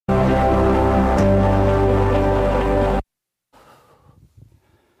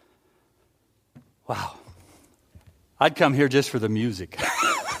I'd come here just for the music.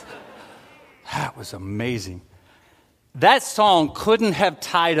 That was amazing. That song couldn't have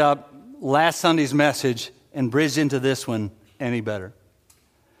tied up last Sunday's message and bridged into this one any better.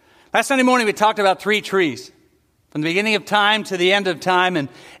 Last Sunday morning, we talked about 3 trees. From the beginning of time to the end of time and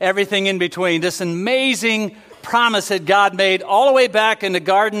everything in between. This amazing promise that God made all the way back in the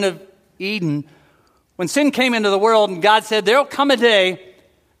Garden of Eden when sin came into the world and God said, there'll come a day.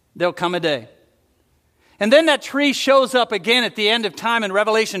 And then that tree shows up again at the end of time in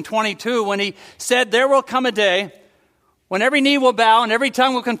Revelation 22 when he said, there will come a day when every knee will bow and every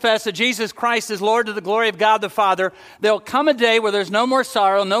tongue will confess that Jesus Christ is Lord to the glory of God the Father. There'll come a day where there's no more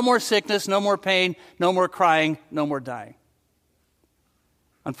sorrow, no more sickness, no more pain, no more crying, no more dying.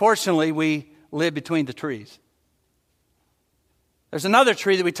 Unfortunately, we live between the trees. There's another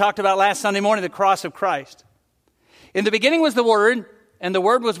tree that we talked about last Sunday morning, the cross of Christ. In the beginning was the Word, and the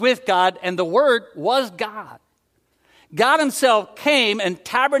Word was with God, and the Word was God. God himself came and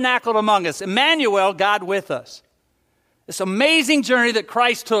tabernacled among us. Emmanuel, God with us. This amazing journey that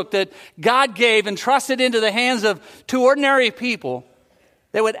Christ took, that God gave and trusted into the hands of 2 ordinary people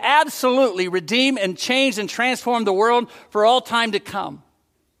that would absolutely redeem and change and transform the world for all time to come.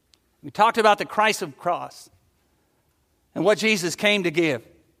 We talked about the Christ of cross and what Jesus came to give.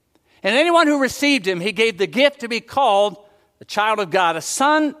 And anyone who received him, he gave the gift to be called a child of God, a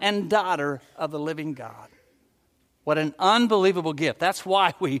son and daughter of the living God. What an unbelievable gift. That's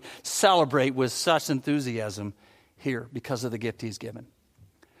why we celebrate with such enthusiasm here, because of the gift he's given.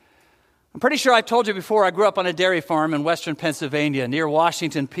 I'm pretty sure I've told you before, I grew up on a dairy farm in western Pennsylvania near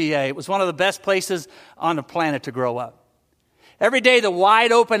Washington, PA. It was one of the best places on the planet to grow up. Every day the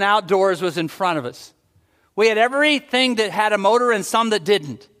wide open outdoors was in front of us. We had everything that had a motor and some that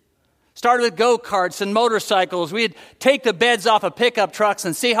didn't. Started with go-karts and motorcycles. We'd take the beds off of pickup trucks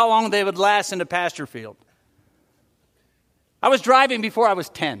and see how long they would last in the pasture field. I was driving before I was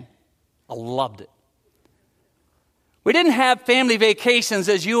 10. I loved it. We didn't have family vacations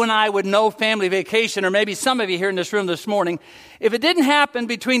as you and I would know family vacation, or maybe some of you here in this room this morning. If it didn't happen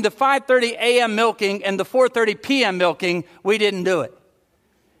between the 5:30 a.m. milking and the 4:30 p.m. milking, we didn't do it.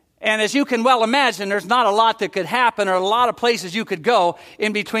 And as you can well imagine, there's not a lot that could happen or a lot of places you could go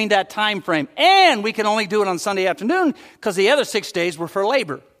in between that time frame. And we could only do it on Sunday afternoon because the other 6 days were for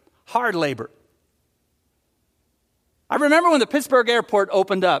labor, hard labor. I remember when the Pittsburgh airport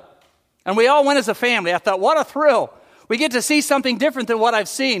opened up and we all went as a family. I thought, what a thrill. We get to see something different than what I've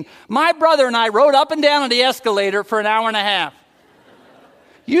seen. My brother and I rode up and down on the escalator for an hour and a half.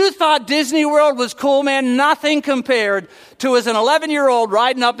 You thought Disney World was cool, man. Nothing compared to as an 11-year-old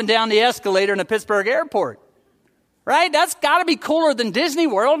riding up and down the escalator in the Pittsburgh airport. Right? That's got to be cooler than Disney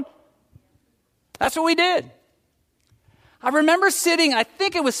World. That's what we did. I remember sitting, I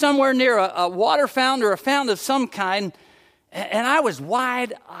think it was somewhere near a water fountain or a fountain of some kind, and I was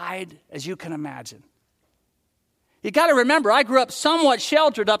wide-eyed, as you can imagine. You got to remember, I grew up somewhat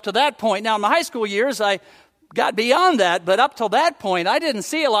sheltered up to that point. Now, in my high school years, I got beyond that, but up till that point, I didn't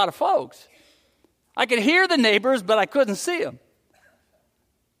see a lot of folks. I could hear the neighbors, but I couldn't see them.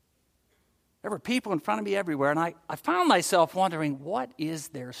 There were people in front of me everywhere, and I found myself wondering, what is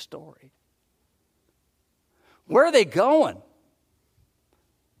their story? Where are they going?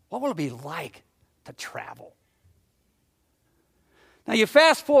 What will it be like to travel? Now, you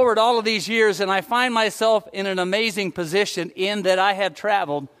fast forward all of these years, and I find myself in an amazing position in that I have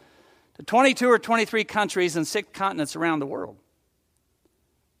traveled to 22 or 23 countries and 6 continents around the world.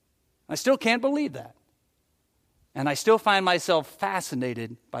 I still can't believe that. And I still find myself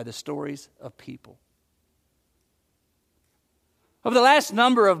fascinated by the stories of people. Over the last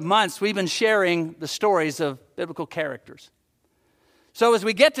number of months, we've been sharing the stories of biblical characters. So as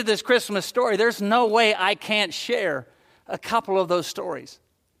we get to this Christmas story, there's no way I can't share a couple of those stories.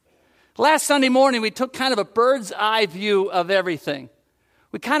 Last Sunday morning, we took kind of a bird's eye view of everything.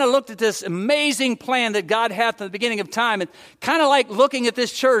 We kind of looked at this amazing plan that God had from the beginning of time, and kind of like looking at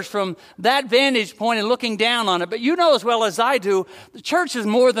this church from that vantage point and looking down on it. But you know as well as I do, the church is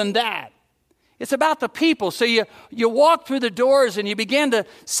more than that. It's about the people. So you walk through the doors and you begin to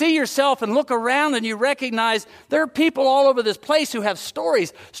see yourself and look around and you recognize there are people all over this place who have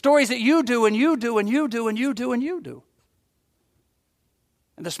stories that you do and you do and you do and you do and you do.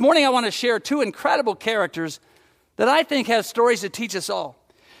 And this morning I want to share 2 incredible characters that I think have stories that teach us all.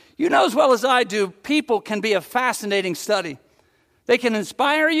 You know as well as I do, people can be a fascinating study. They can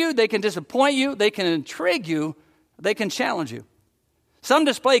inspire you, they can disappoint you, they can intrigue you, they can challenge you. Some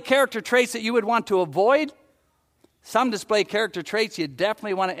display character traits that you would want to avoid. Some display character traits you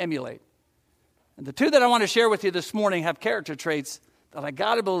definitely want to emulate. And the 2 that I want to share with you this morning have character traits that I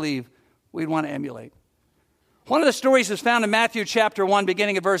got to believe we'd want to emulate. One of the stories is found in Matthew chapter 1,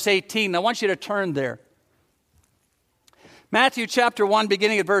 beginning at verse 18. I want you to turn there. Matthew chapter 1,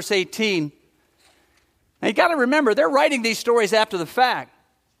 beginning at verse 18. Now you got to remember, they're writing these stories after the fact.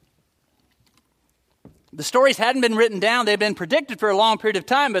 The stories hadn't been written down. They'd been predicted for a long period of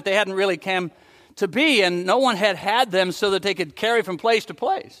time, but they hadn't really come to be, and no one had them so that they could carry from place to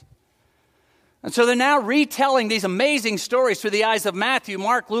place. And so they're now retelling these amazing stories through the eyes of Matthew,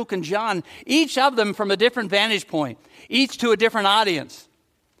 Mark, Luke, and John, each of them from a different vantage point, each to a different audience.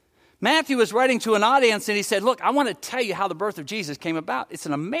 Matthew was writing to an audience, and he said, look, I want to tell you how the birth of Jesus came about. It's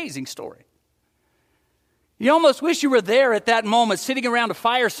an amazing story. You almost wish you were there at that moment, sitting around a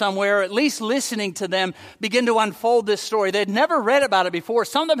fire somewhere, or at least listening to them begin to unfold this story. They'd never read about it before.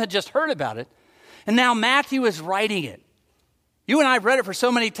 Some of them had just heard about it. And now Matthew is writing it. You and I have read it for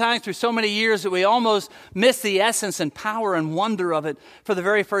so many times through so many years that we almost miss the essence and power and wonder of it for the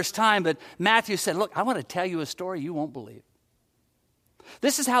very first time. But Matthew said, look, I want to tell you a story you won't believe.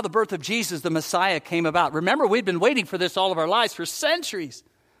 This is how the birth of Jesus, the Messiah, came about. Remember, we'd been waiting for this all of our lives for centuries.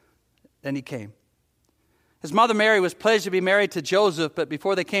 Then he came. His mother Mary was pledged to be married to Joseph, but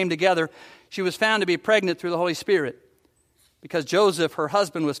before they came together, she was found to be pregnant through the Holy Spirit. Because Joseph, her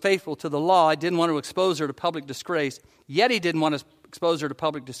husband, was faithful to the law, he didn't want to expose her to public disgrace. Yet he didn't want to expose her to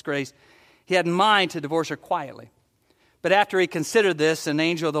public disgrace. He had in mind to divorce her quietly. But after he considered this, an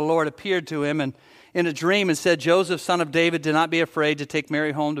angel of the Lord appeared to him and in a dream and said, Joseph, son of David, do not be afraid to take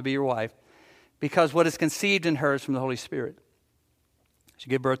Mary home to be your wife, because what is conceived in her is from the Holy Spirit. She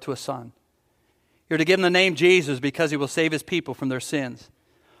gave birth to a son. You're to give him the name Jesus, because he will save his people from their sins.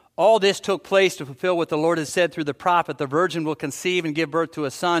 All this took place to fulfill what the Lord had said through the prophet. The virgin will conceive and give birth to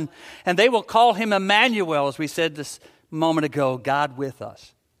a son, and they will call him Emmanuel, as we said this moment ago, God with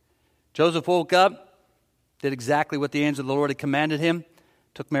us. Joseph woke up, did exactly what the angel of the Lord had commanded him,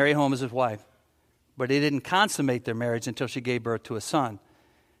 took Mary home as his wife. But he didn't consummate their marriage until she gave birth to a son,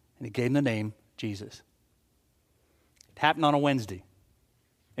 and he gave him the name Jesus. It happened on a Wednesday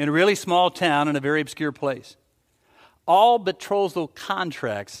in a really small town in a very obscure place. All betrothal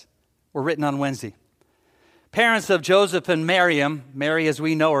contracts were written on Wednesday. Parents of Joseph and Miriam, Mary as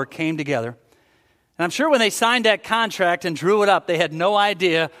we know her, came together. And I'm sure when they signed that contract and drew it up, they had no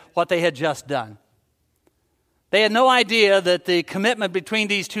idea what they had just done. They had no idea that the commitment between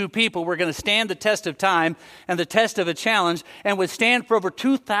these two people were going to stand the test of time and the test of a challenge and would stand for over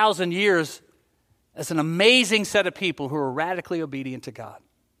 2,000 years as an amazing set of people who were radically obedient to God.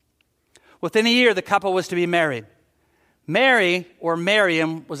 Within a year, the couple was to be married. Mary, or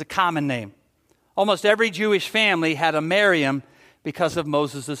Miriam, was a common name. Almost every Jewish family had a Miriam because of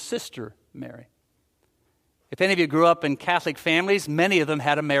Moses' sister, Mary. If any of you grew up in Catholic families, many of them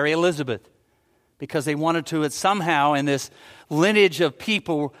had a Mary Elizabeth because they wanted to somehow in this lineage of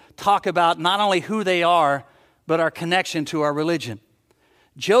people talk about not only who they are, but our connection to our religion.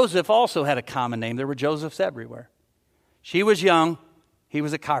 Joseph also had a common name. There were Josephs everywhere. She was young. He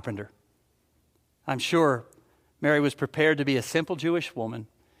was a carpenter. I'm sure Mary was prepared to be a simple Jewish woman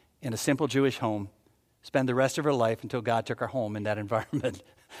in a simple Jewish home, spend the rest of her life until God took her home in that environment.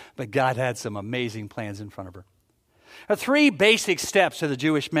 But God had some amazing plans in front of her. There are three basic steps to the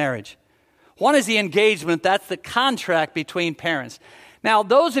Jewish marriage. One is the engagement. That's the contract between parents. Now,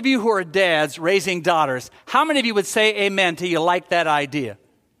 those of you who are dads raising daughters, how many of you would say amen to you like that idea?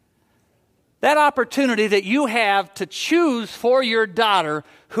 That opportunity that you have to choose for your daughter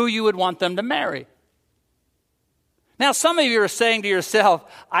who you would want them to marry. Now, some of you are saying to yourself,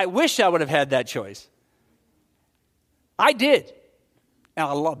 I wish I would have had that choice. I did, and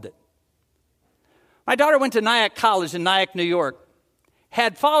I loved it. My daughter went to Nyack College in Nyack, New York,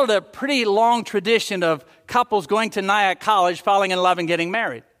 had followed a pretty long tradition of couples going to Nyack College, falling in love and getting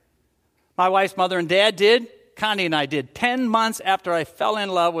married. My wife's mother and dad did. Connie and I did. 10 months after I fell in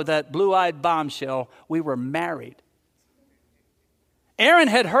love with that blue-eyed bombshell, we were married. Erin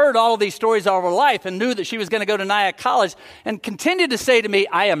had heard all of these stories all of her life and knew that she was going to go to Nyack College and continued to say to me,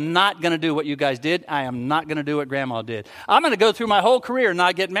 I am not going to do what you guys did. I am not going to do what Grandma did. I'm going to go through my whole career and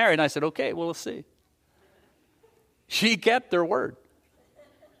not get married. And I said, okay, well, we'll see. She kept her word.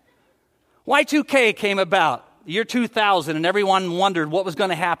 Y2K came about, the year 2000, and everyone wondered what was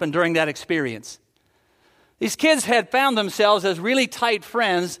going to happen during that experience. These kids had found themselves as really tight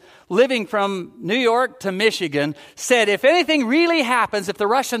friends living from New York to Michigan, said if anything really happens, if the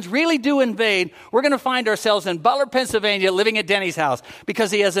Russians really do invade, we're going to find ourselves in Butler, Pennsylvania, living at Denny's house because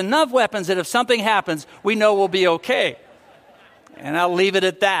he has enough weapons that if something happens, we know we'll be okay. And I'll leave it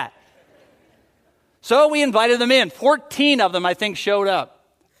at that. So we invited them in. 14 of them, I think, showed up.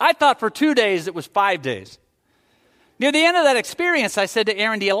 I thought for 2 days it was 5 days. Near the end of that experience, I said to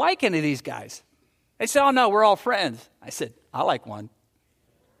Erin, do you like any of these guys? They said, oh, no, we're all friends. I said, I like one.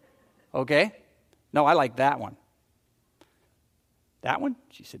 Okay. No, I like that one. That one?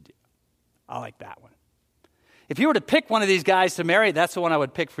 She said, I like that one. If you were to pick one of these guys to marry, that's the one I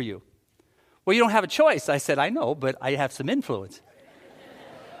would pick for you. Well, you don't have a choice. I said, I know, but I have some influence.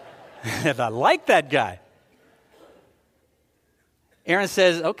 And I like that guy. Aaron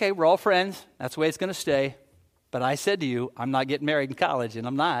says, okay, we're all friends. That's the way it's going to stay. But I said to you, I'm not getting married in college, and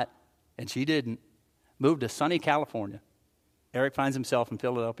I'm not. And she didn't. Moved to sunny California. Eric finds himself in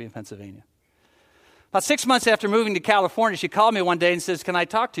Philadelphia, Pennsylvania. About 6 months after moving to California, she called me one day and says, can I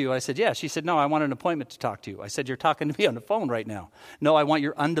talk to you? I said, yeah. She said, no, I want an appointment to talk to you. I said, you're talking to me on the phone right now. No, I want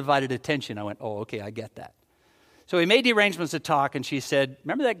your undivided attention. I went, oh, okay, I get that. So we made the arrangements to talk, and she said,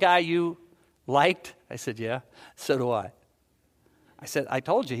 remember that guy you liked? I said, yeah. So do I. I said, I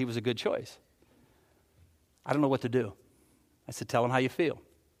told you he was a good choice. I don't know what to do. I said, tell him how you feel.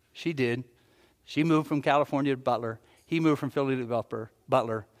 She did. She moved from California to Butler. He moved from Philly to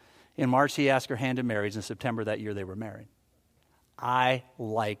Butler. In March, he asked her hand in marriage. In September that year, they were married. I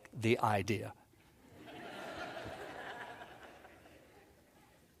like the idea.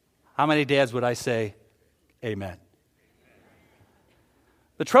 How many dads would I say, amen?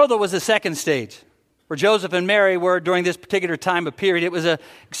 Betrothal was the second stage, where Joseph and Mary were during this particular time of period. It was an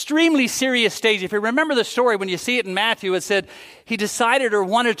extremely serious stage. If you remember the story, when you see it in Matthew, it said he decided or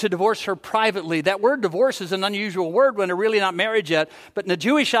wanted to divorce her privately. That word divorce is an unusual word when they're really not married yet. But in the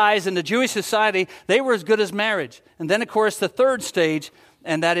Jewish eyes, in the Jewish society, they were as good as marriage. And then, of course, the third stage,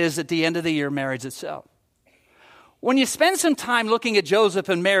 and that is at the end of the year, marriage itself. When you spend some time looking at Joseph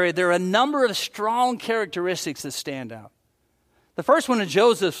and Mary, there are a number of strong characteristics that stand out. The first one in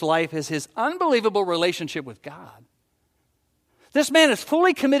Joseph's life is his unbelievable relationship with God. This man is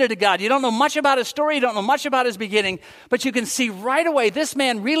fully committed to God. You don't know much about his story. You don't know much about his beginning. But you can see right away this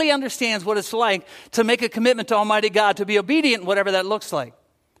man really understands what it's like to make a commitment to Almighty God, to be obedient, whatever that looks like.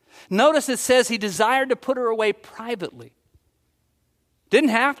 Notice it says he desired to put her away privately. Didn't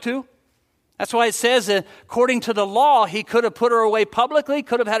have to. That's why it says that according to the law, he could have put her away publicly,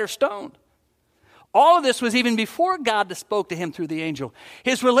 could have had her stoned. All of this was even before God spoke to him through the angel.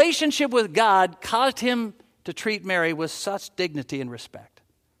 His relationship with God caused him to treat Mary with such dignity and respect.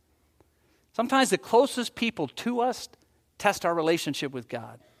 Sometimes the closest people to us test our relationship with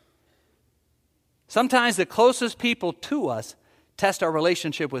God. Sometimes the closest people to us test our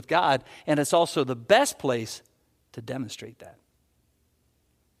relationship with God, and it's also the best place to demonstrate that.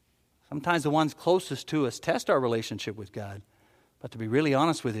 Sometimes the ones closest to us test our relationship with God. But to be really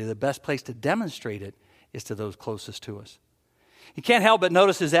honest with you, the best place to demonstrate it is to those closest to us. You can't help but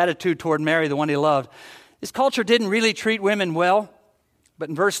notice his attitude toward Mary, the one he loved. His culture didn't really treat women well. But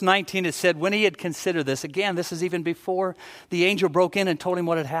in verse 19 it said, when he had considered this, again, this is even before the angel broke in and told him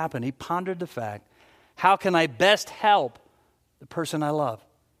what had happened. He pondered the fact, how can I best help the person I love?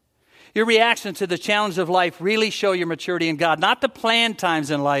 Your reaction to the challenge of life really show your maturity in God. Not the planned times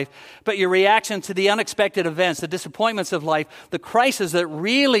in life, but your reaction to the unexpected events, the disappointments of life, the crises that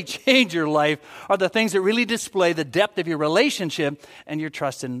really change your life are the things that really display the depth of your relationship and your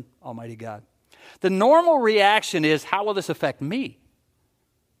trust in Almighty God. The normal reaction is, how will this affect me?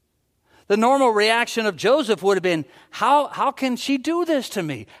 The normal reaction of Joseph would have been, how can she do this to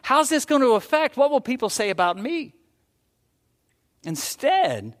me? How's this going to affect? What will people say about me?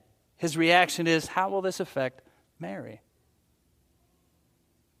 Instead, his reaction is, how will this affect Mary?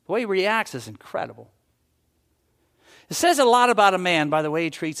 The way he reacts is incredible. It says a lot about a man by the way he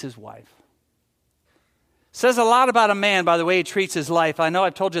treats his wife. It says a lot about a man by the way he treats his life. I know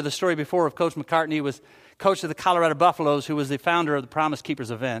I've told you the story before of Coach McCartney. He was coach of the Colorado Buffaloes, who was the founder of the Promise Keepers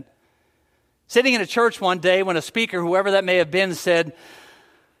event. Sitting in a church one day when a speaker, whoever that may have been, said,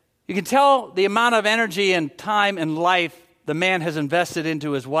 you can tell the amount of energy and time and life the man has invested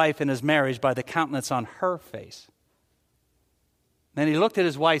into his wife and his marriage by the countenance on her face. Then he looked at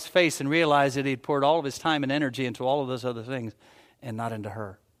his wife's face and realized that he'd poured all of his time and energy into all of those other things and not into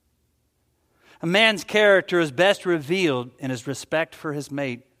her. A man's character is best revealed in his respect for his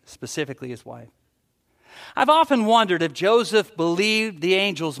mate, specifically his wife. I've often wondered if Joseph believed the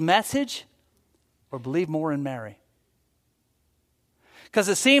angel's message or believed more in Mary. Because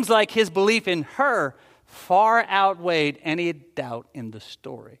it seems like his belief in her far outweighed any doubt in the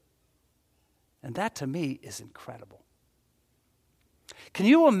story. And that to me is incredible. Can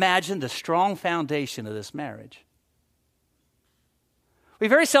you imagine the strong foundation of this marriage? We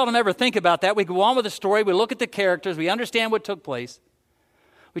very seldom ever think about that. We go on with the story, we look at the characters, we understand what took place.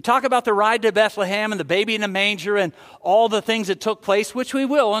 We talk about the ride to Bethlehem and the baby in the manger and all the things that took place, which we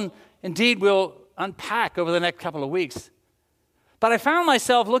will, and indeed we'll unpack over the next couple of weeks. But I found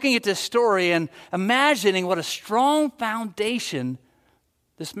myself looking at this story and imagining what a strong foundation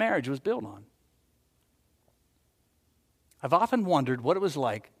this marriage was built on. I've often wondered what it was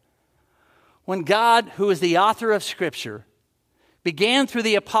like when God, who is the author of Scripture, began through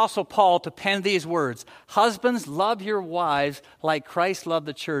the Apostle Paul to pen these words, "Husbands, love your wives like Christ loved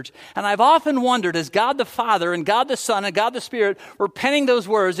the church." And I've often wondered, as God the Father and God the Son and God the Spirit were penning those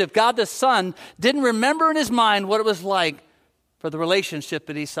words, if God the Son didn't remember in his mind what it was like for the relationship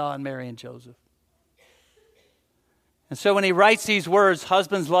that he saw in Mary and Joseph. And so when he writes these words,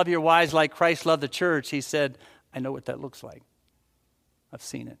 "Husbands, love your wives like Christ loved the church," he said, I know what that looks like. I've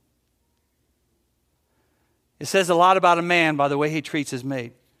seen it. It says a lot about a man by the way he treats his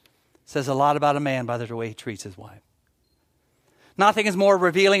mate. It says a lot about a man by the way he treats his wife. Nothing is more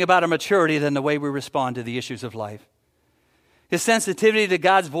revealing about our maturity than the way we respond to the issues of life. His sensitivity to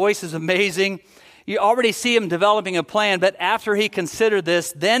God's voice is amazing. You already see him developing a plan, but after he considered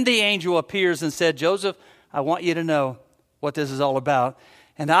this, then the angel appears and said, "Joseph, I want you to know what this is all about."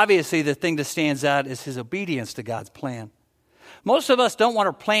 And obviously the thing that stands out is his obedience to God's plan. Most of us don't want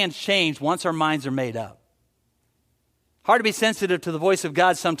our plans changed once our minds are made up. Hard to be sensitive to the voice of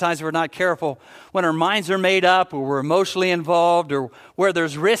God sometimes if we're not careful when our minds are made up or we're emotionally involved or where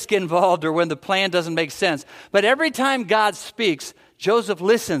there's risk involved or when the plan doesn't make sense. But every time God speaks, Joseph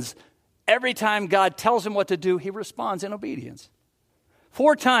listens. Every time God tells him what to do, he responds in obedience.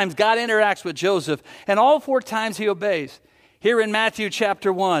 4 times God interacts with Joseph, and all 4 times he obeys. Here in Matthew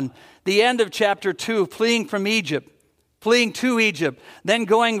chapter 1, the end of chapter 2, fleeing from Egypt, fleeing to Egypt, then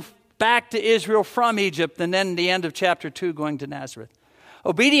going back to Israel from Egypt, and then the end of chapter 2, going to Nazareth.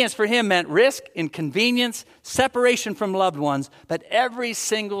 Obedience for him meant risk, inconvenience, separation from loved ones, but every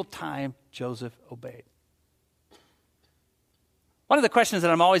single time Joseph obeyed. One of the questions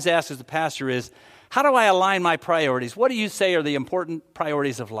that I'm always asked as a pastor is, how do I align my priorities? What do you say are the important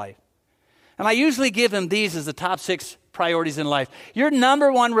priorities of life? And I usually give them these as the top 6 priorities in life. Your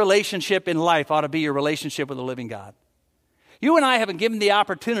number 1 relationship in life ought to be your relationship with the living God. You and I have been given the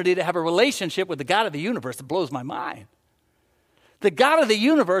opportunity to have a relationship with the God of the universe that blows my mind. The God of the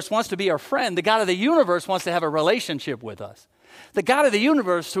universe wants to be our friend. The God of the universe wants to have a relationship with us. The God of the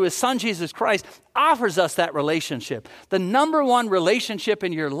universe, through his Son Jesus Christ, offers us that relationship. The number 1 relationship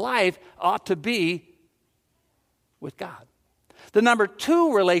in your life ought to be with God. The number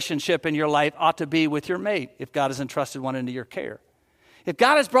 2 relationship in your life ought to be with your mate, if God has entrusted one into your care. If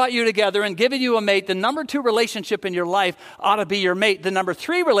God has brought you together and given you a mate, the number 2 relationship in your life ought to be your mate. The number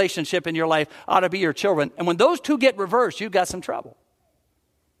 3 relationship in your life ought to be your children. And when those 2 get reversed, you've got some trouble.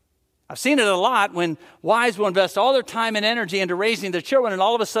 I've seen it a lot when wives will invest all their time and energy into raising their children, and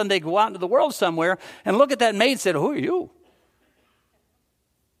all of a sudden they go out into the world somewhere and look at that mate and say, "Who are you?"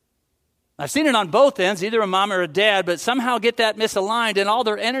 I've seen it on both ends, either a mom or a dad, but somehow get that misaligned, and all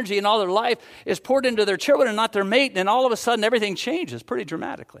their energy and all their life is poured into their children and not their mate, and all of a sudden everything changes pretty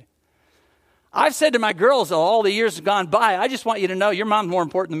dramatically. I've said to my girls all the years have gone by, I just want you to know your mom's more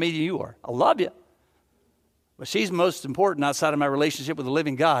important to me than you are. I love you, but she's most important outside of my relationship with the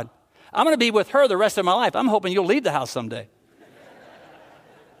living God. I'm going to be with her the rest of my life. I'm hoping you'll leave the house someday.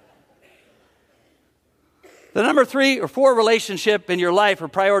 The number 3 or 4 relationship in your life or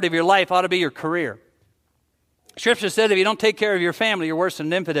priority of your life ought to be your career. Scripture said if you don't take care of your family, you're worse than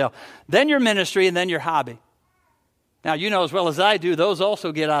an infidel. Then your ministry, and then your hobby. Now, you know as well as I do, those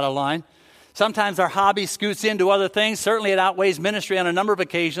also get out of line. Sometimes our hobby scoots into other things. Certainly it outweighs ministry on a number of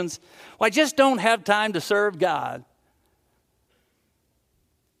occasions. Well, I just don't have time to serve God.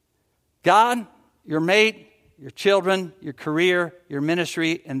 God, your mate, your children, your career, your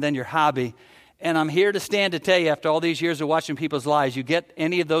ministry, and then your hobby. And I'm here to stand to tell you, after all these years of watching people's lives, you get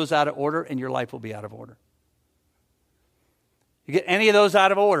any of those out of order and your life will be out of order. You get any of those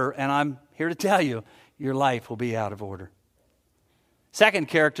out of order, and I'm here to tell you, your life will be out of order. Second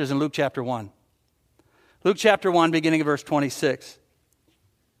character is in Luke chapter 1. Luke chapter 1, beginning of verse 26.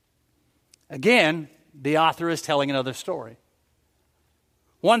 Again, the author is telling another story.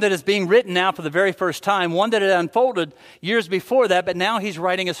 One that is being written now for the very first time, one that had unfolded years before that, but now he's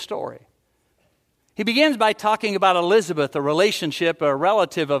writing a story. He begins by talking about Elizabeth, a relationship, a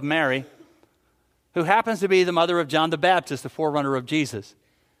relative of Mary, who happens to be the mother of John the Baptist, the forerunner of Jesus.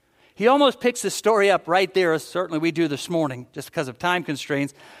 He almost picks the story up right there, as certainly we do this morning, just because of time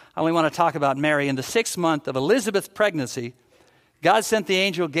constraints. I only want to talk about Mary. In the 6th month of Elizabeth's pregnancy, God sent the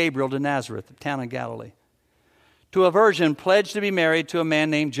angel Gabriel to Nazareth, a town in Galilee, to a virgin pledged to be married to a man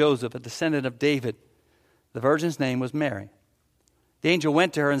named Joseph, a descendant of David. The virgin's name was Mary. The angel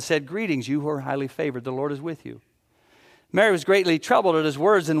went to her and said, "Greetings, you who are highly favored. The Lord is with you." Mary was greatly troubled at his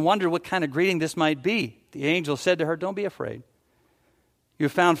words and wondered what kind of greeting this might be. The angel said to her, "Don't be afraid. You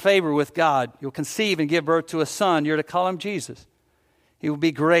have found favor with God. You'll conceive and give birth to a son. You're to call him Jesus. He will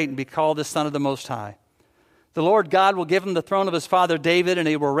be great and be called the Son of the Most High. The Lord God will give him the throne of his father David, and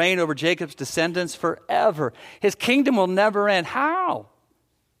he will reign over Jacob's descendants forever. His kingdom will never end. How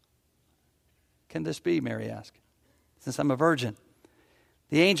can this be, Mary asked, since I'm a virgin?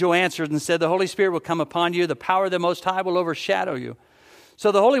 The angel answered and said, the Holy Spirit will come upon you. The power of the Most High will overshadow you.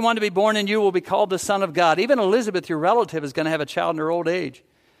 So the Holy One to be born in you will be called the Son of God. Even Elizabeth, your relative, is going to have a child in her old age.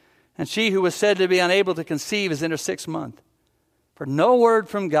 And she who was said to be unable to conceive is in her 6th month. For no word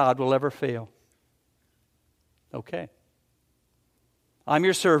from God will ever fail. Okay. I'm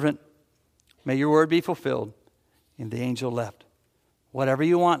your servant. May your word be fulfilled. And the angel left. Whatever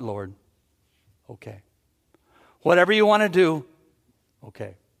you want, Lord. Okay. Whatever you want to do.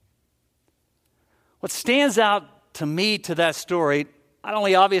 Okay. What stands out to me to that story, not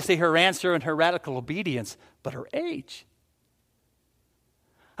only obviously her answer and her radical obedience, but her age.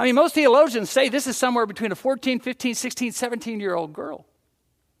 I mean, most theologians say this is somewhere between a 14, 15, 16, 17-year-old girl.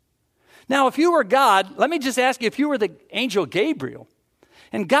 Now, if you were God, let me just ask you, if you were the angel Gabriel,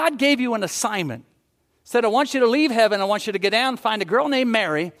 and God gave you an assignment, said, I want you to leave heaven, I want you to get down, find a girl named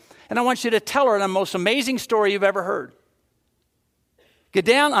Mary, and I want you to tell her the most amazing story you've ever heard. Get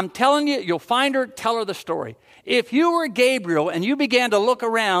down, I'm telling you, you'll find her, tell her the story. If you were Gabriel and you began to look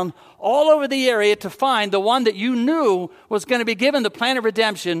around all over the area to find the one that you knew was going to be given the plan of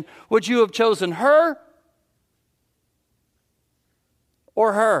redemption, would you have chosen her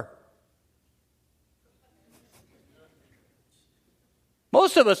or her?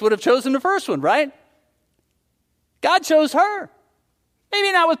 Most of us would have chosen the first one, right? God chose her.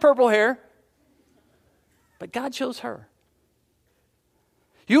 Maybe not with purple hair, but God chose her.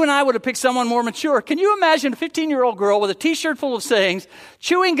 You and I would have picked someone more mature. Can you imagine a 15-year-old girl with a t-shirt full of sayings,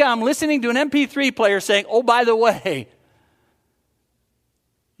 chewing gum, listening to an MP3 player saying, oh, by the way,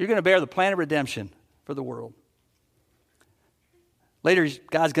 you're going to bear the plan of redemption for the world. Later,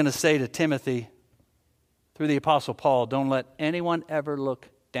 God's going to say to Timothy, through the Apostle Paul, don't let anyone ever look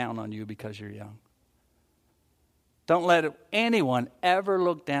down on you because you're young. Don't let anyone ever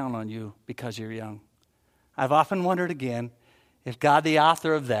look down on you because you're young. I've often wondered again, if God, the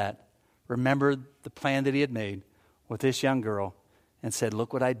author of that, remembered the plan that he had made with this young girl and said,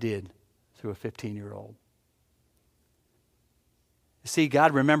 look what I did through a 15-year-old. You see,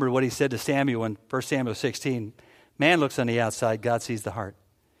 God remembered what he said to Samuel in 1 Samuel 16. Man looks on the outside, God sees the heart.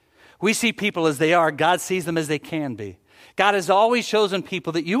 We see people as they are, God sees them as they can be. God has always chosen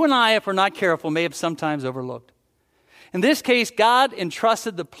people that you and I, if we're not careful, may have sometimes overlooked. In this case, God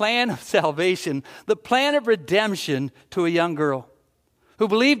entrusted the plan of salvation, the plan of redemption, to a young girl who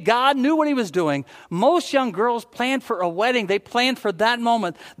believed God knew what he was doing. Most young girls planned for a wedding. They planned for that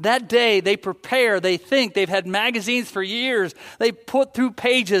moment, that day. They prepare, they think. They've had magazines for years. They've put through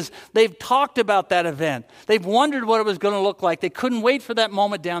pages. They've talked about that event. They've wondered what it was going to look like. They couldn't wait for that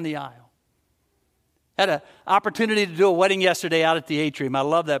moment down the aisle. Had an opportunity to do a wedding yesterday out at the Atrium. I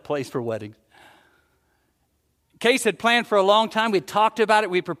love that place for weddings. Case had planned for a long time. We talked about it.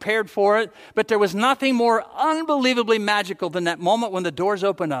 We prepared for it. But there was nothing more unbelievably magical than that moment when the doors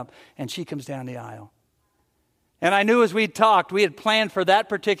open up and she comes down the aisle. And I knew as we talked, we had planned for that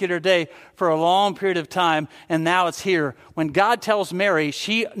particular day for a long period of time. And now it's here. When God tells Mary,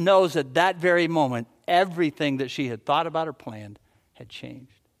 she knows at that very moment, everything that she had thought about or planned had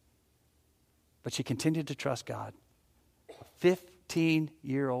changed. But she continued to trust God. A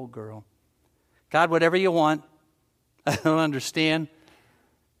 15-year-old girl. God, whatever you want. I don't understand.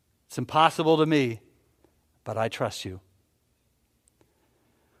 It's impossible to me, but I trust you.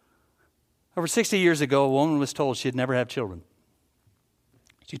 Over 60 years ago, a woman was told she'd never have children.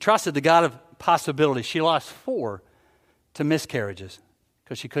 She trusted the God of possibility. She lost 4 to miscarriages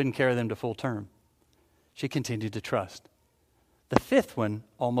because she couldn't carry them to full term. She continued to trust. The 5th one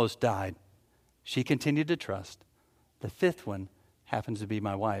almost died. She continued to trust. The 5th one happens to be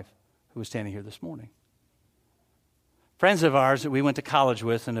my wife, who is standing here this morning. Friends of ours that we went to college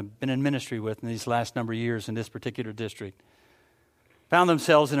with and have been in ministry with in these last number of years in this particular district found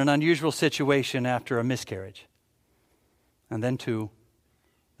themselves in an unusual situation after a miscarriage. And then 2,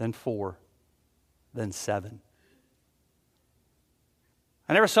 then 4, then 7.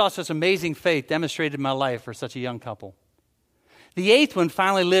 I never saw such amazing faith demonstrated in my life for such a young couple. The 8th one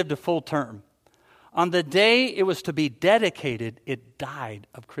finally lived a full term. On the day it was to be dedicated, it died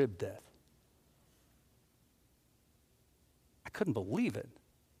of crib death. I couldn't believe it.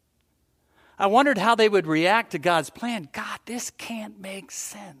 I wondered how they would react to God's plan. God, this can't make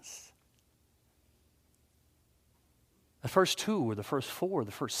sense. The first 2 or the first 4,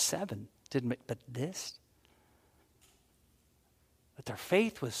 the first 7 didn't make, but this? But their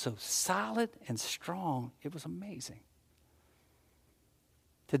faith was so solid and strong, it was amazing.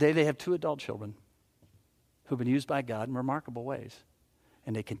 Today they have 2 adult children who've been used by God in remarkable ways.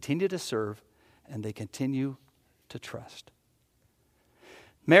 And they continue to serve, and they continue to trust.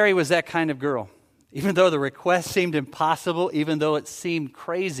 Mary was that kind of girl. Even though the request seemed impossible, even though it seemed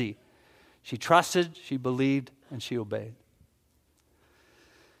crazy, she trusted, she believed, and she obeyed.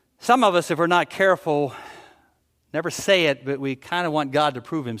 Some of us, if we're not careful, never say it, but we kind of want God to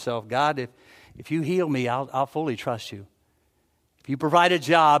prove himself. God, if you heal me, I'll fully trust you. If you provide a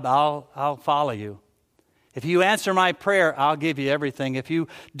job, I'll follow you. If you answer my prayer, I'll give you everything. If you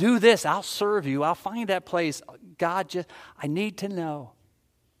do this, I'll serve you. I'll find that place. God, I need to know.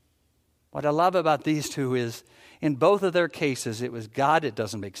 What I love about these two is, in both of their cases, it was, God, it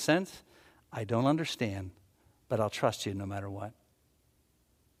doesn't make sense. I don't understand, but I'll trust you no matter what.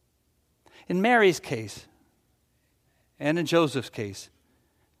 In Mary's case, and in Joseph's case,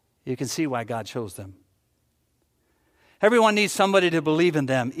 you can see why God chose them. Everyone needs somebody to believe in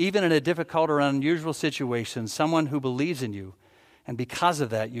them, even in a difficult or unusual situation, someone who believes in you. And because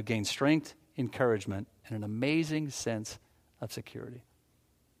of that, you gain strength, encouragement, and an amazing sense of security.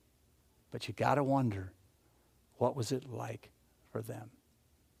 But you got to wonder, what was it like for them?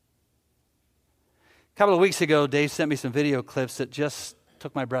 A couple of weeks ago, Dave sent me some video clips that just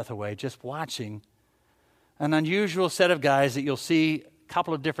took my breath away, just watching an unusual set of guys that you'll see a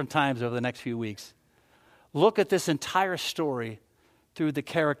couple of different times over the next few weeks. Look at this entire story through the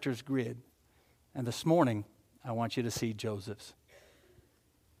characters' grid. And this morning, I want you to see Joseph's.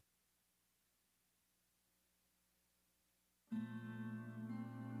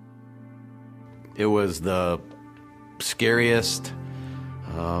 It was the scariest,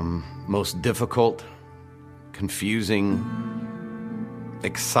 most difficult, confusing,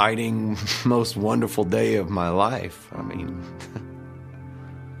 exciting, most wonderful day of my life. I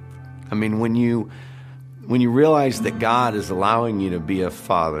mean, when you realize that God is allowing you to be a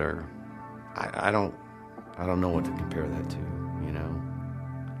father, I don't know what to compare that to, you know.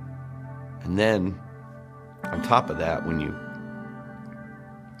 And then, on top of that, when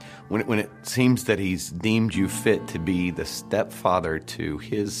it seems that he's deemed you fit to be the stepfather to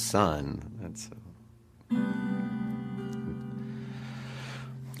his son,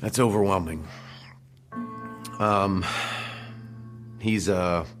 that's overwhelming. He's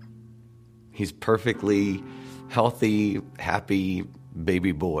perfectly healthy, happy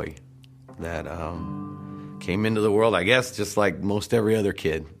baby boy that came into the world, I guess, just like most every other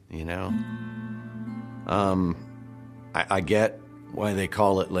kid, you know. I get why they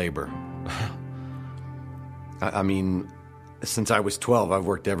call it labor. I mean, since I was 12, I've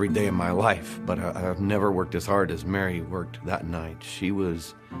worked every day of my life, but I've never worked as hard as Mary worked that night. She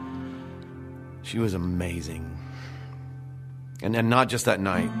was amazing. And not just that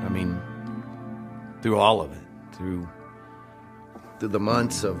night. I mean, through all of it, through the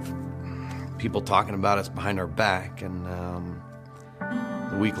months of people talking about us behind our back, and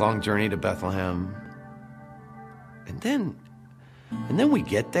the week-long journey to Bethlehem. And then we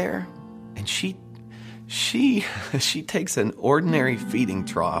get there, and she takes an ordinary feeding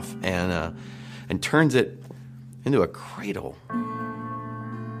trough and turns it into a cradle,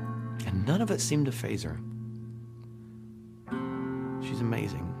 and none of it seemed to faze her. She's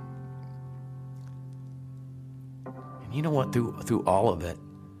amazing. And you know what? Through all of it,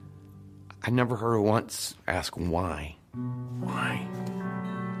 I never heard her once ask why. Why?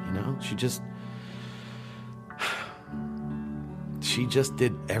 You know, she just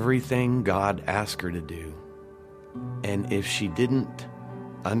did everything God asked her to do. And if she didn't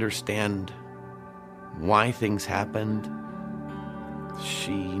understand why things happened,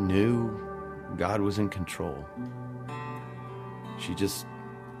 she knew God was in control. She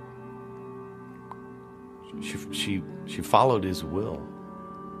followed his will.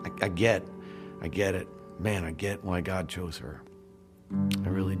 I get it. Man, I get why God chose her. I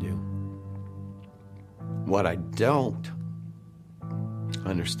really do. What I don't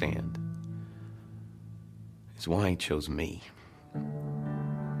understand is why he chose me.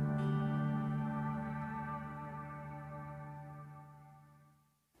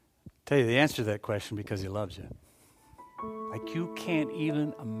 Tell you the answer to that question, because he loves you. Like you can't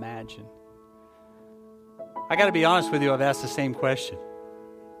even imagine. I got to be honest with you, I've asked the same question.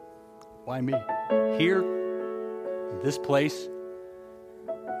 Why me? Here, in this place.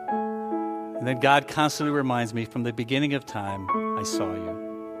 And then God constantly reminds me, from the beginning of time, I saw you.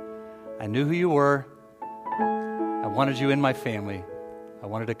 I knew who you were. I wanted you in my family. I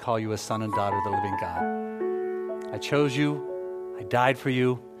wanted to call you a son and daughter of the living God. I chose you. I died for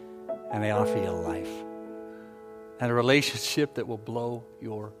you. And I offer you life. and a relationship that will blow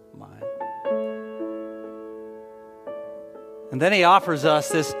your mind. And then he offers us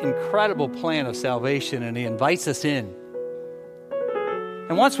this incredible plan of salvation, and he invites us in.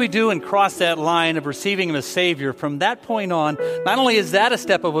 And once we do and cross that line of receiving him as Savior, from that point on, not only is that a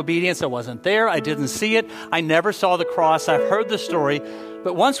step of obedience, I wasn't there, I didn't see it, I never saw the cross, I've heard the story,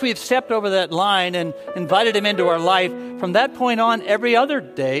 but once we've stepped over that line and invited him into our life, from that point on, every other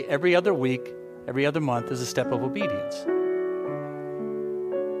day, every other week, every other month is a step of obedience.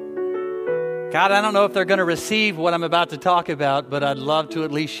 God, I don't know if they're going to receive what I'm about to talk about, but I'd love to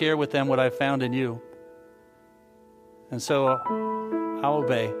at least share with them what I've found in you. And so I'll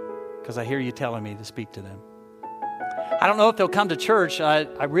obey, because I hear you telling me to speak to them. I don't know if they'll come to church.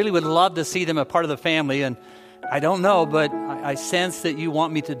 I really would love to see them a part of the family, and I don't know, but I sense that you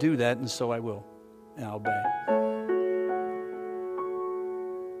want me to do that, and so I will, and I'll obey.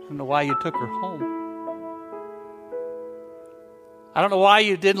 I don't know why you took her home. I don't know why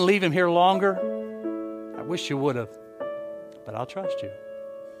you didn't leave him here longer. I wish you would have, but I'll trust you.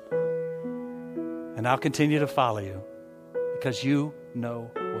 And I'll continue to follow you because you know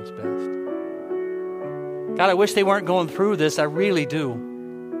what's best. God, I wish they weren't going through this. I really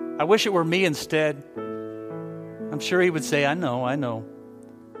do. I wish it were me instead. I'm sure he would say, I know.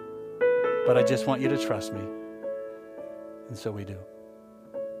 But I just want you to trust me. And so we do.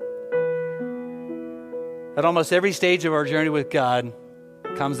 At almost every stage of our journey with God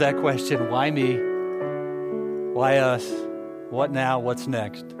comes that question, why me? Why us? What now? What's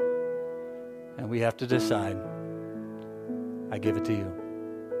next? And we have to decide, I give it to you.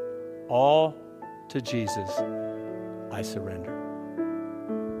 All to Jesus, I surrender.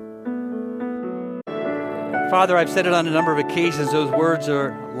 Father, I've said it on a number of occasions, those words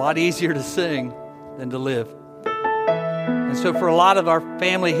are a lot easier to sing than to live. And so for a lot of our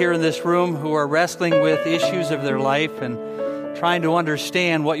family here in this room who are wrestling with issues of their life and trying to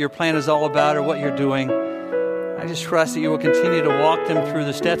understand what your plan is all about or what you're doing, I just trust that you will continue to walk them through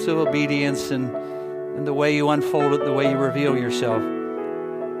the steps of obedience and the way you unfold it, the way you reveal yourself.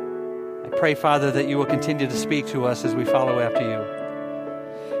 I pray, Father, that you will continue to speak to us as we follow after you.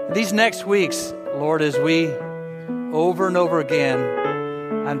 And these next weeks, Lord, as we over and over again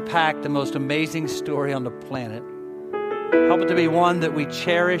unpack the most amazing story on the planet, help it to be one that we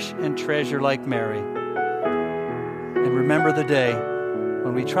cherish and treasure like Mary. And remember the day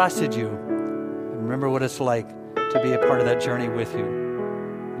when we trusted you. And remember what it's like to be a part of that journey with you.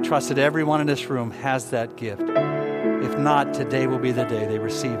 I trust that everyone in this room has that gift. If not, today will be the day they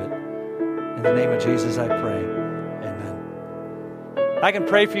receive it. In the name of Jesus, I pray. Amen. I can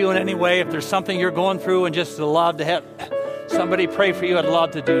pray for you in any way. If there's something you're going through and just love to have somebody pray for you, I'd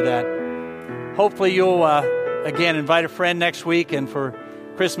love to do that. Hopefully you'll again, invite a friend next week, and for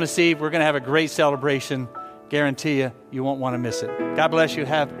Christmas Eve, we're going to have a great celebration. Guarantee you won't want to miss it. God bless you.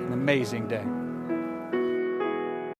 Have an amazing day.